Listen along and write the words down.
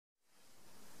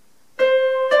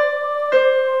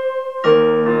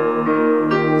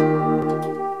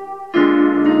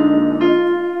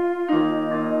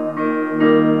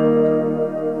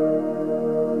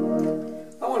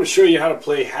show you how to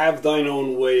play Have Thine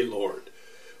Own Way, Lord.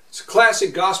 It's a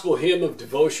classic gospel hymn of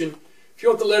devotion. If you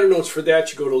want the letter notes for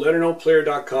that, you go to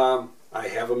LetterNotePlayer.com. I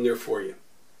have them there for you.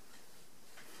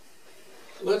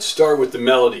 Let's start with the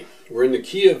melody. We're in the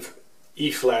key of E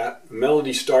flat. The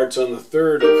melody starts on the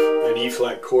third of an E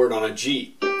flat chord on a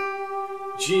G.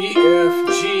 G, F,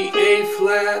 G, A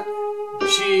flat,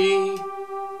 G,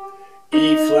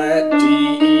 E flat, D,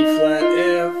 E flat,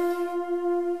 F,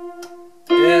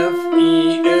 F,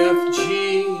 E, F,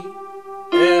 G,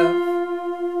 F,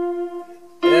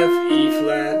 F, E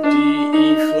flat, D,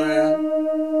 E flat,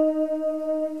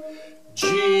 G,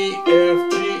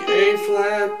 F, G, A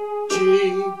flat, G,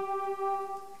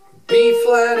 B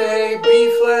flat, A, B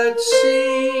flat, C,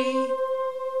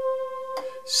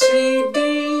 C, D,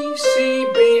 C,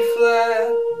 B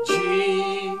flat, G,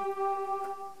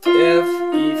 F,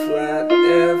 E flat,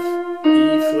 F, E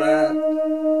flat.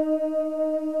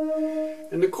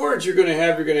 And the chords you're going to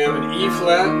have an E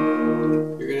flat,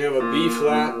 you're going to have a B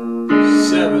flat,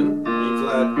 7, E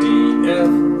flat, D, F,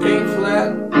 A flat.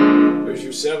 There's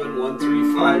your 7, 1,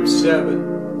 3, 5,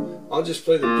 7. I'll just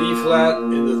play the B flat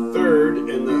and the third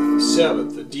and the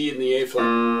 7th, the D and the A flat.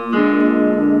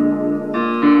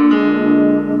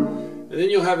 And then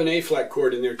you'll have an A flat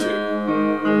chord in there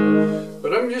too.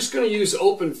 But I'm just going to use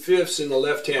open fifths in the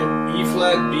left hand. E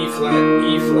flat, B flat,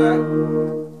 E flat.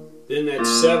 Then that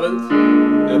 7th,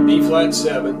 that B flat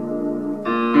 7.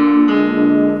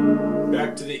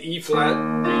 Back to the E flat,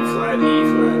 B flat, E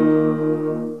flat.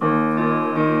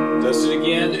 Does it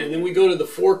again, and then we go to the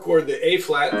 4 chord, the A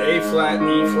flat, E flat,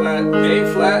 A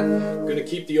flat. I'm going to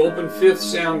keep the open fifth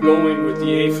sound going with the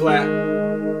A flat.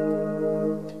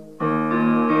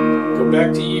 Go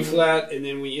back to E flat, and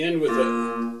then we end with a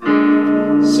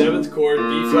 7th chord,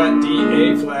 B flat, D,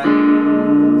 A flat.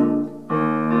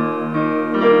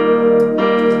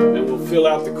 And we'll fill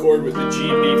out the chord with the G,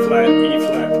 B flat, E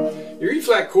flat. Your E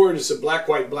flat chord is a black,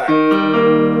 white, black.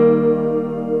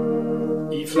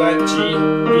 E flat, G,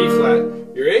 B flat.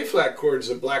 Your A flat chord is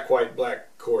a black, white, black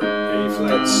chord. A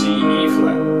flat, C, E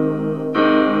flat.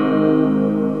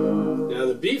 Now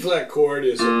the B flat chord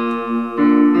is a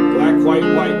black, white,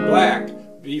 white, black,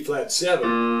 B flat 7.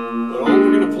 But all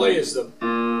we're going to play is the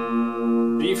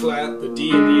B flat, the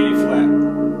D, and the A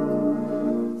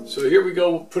flat. So here we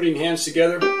go, putting hands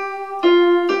together.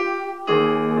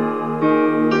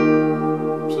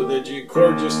 The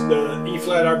chord just, the E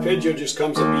flat arpeggio just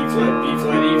comes up E flat, B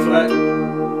flat, E flat,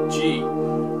 G,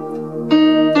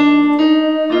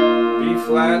 B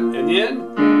flat, and then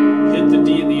hit the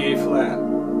D and the A flat.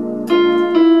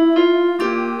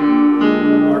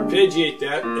 Arpeggiate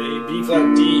that, A, B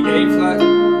flat, D, A flat.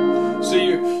 So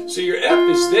your F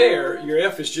is there, your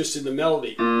F is just in the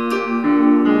melody.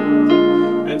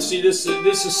 And see, this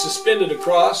is suspended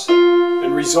across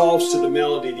and resolves to the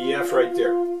melody, the F right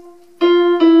there.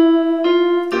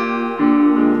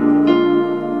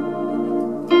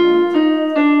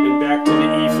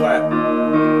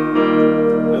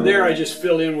 Now there I just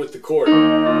fill in with the chord.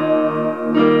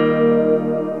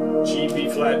 G, B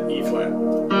flat, E flat.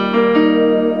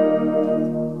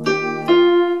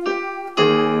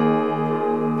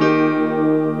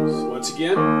 So once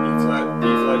again, E flat, B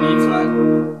flat, E flat.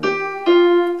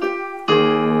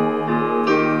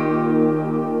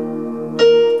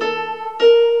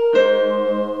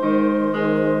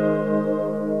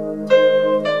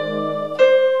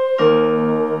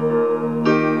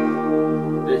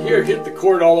 Here, hit the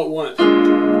chord all at once.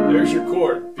 There's your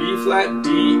chord. B flat, D,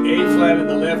 A flat in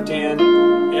the left hand,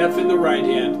 F in the right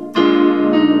hand.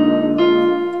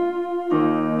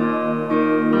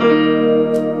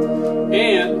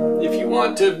 And if you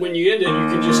want to, when you end it, you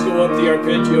can just go up the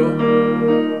arpeggio.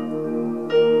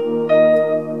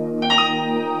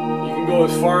 You can go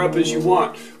as far up as you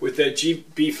want with that G,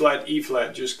 B flat, E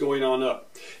flat, just going on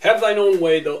up. Have Thine Own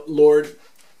Way, the Lord.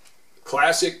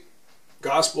 Classic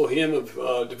gospel hymn of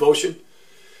devotion.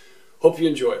 Hope you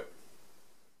enjoy it.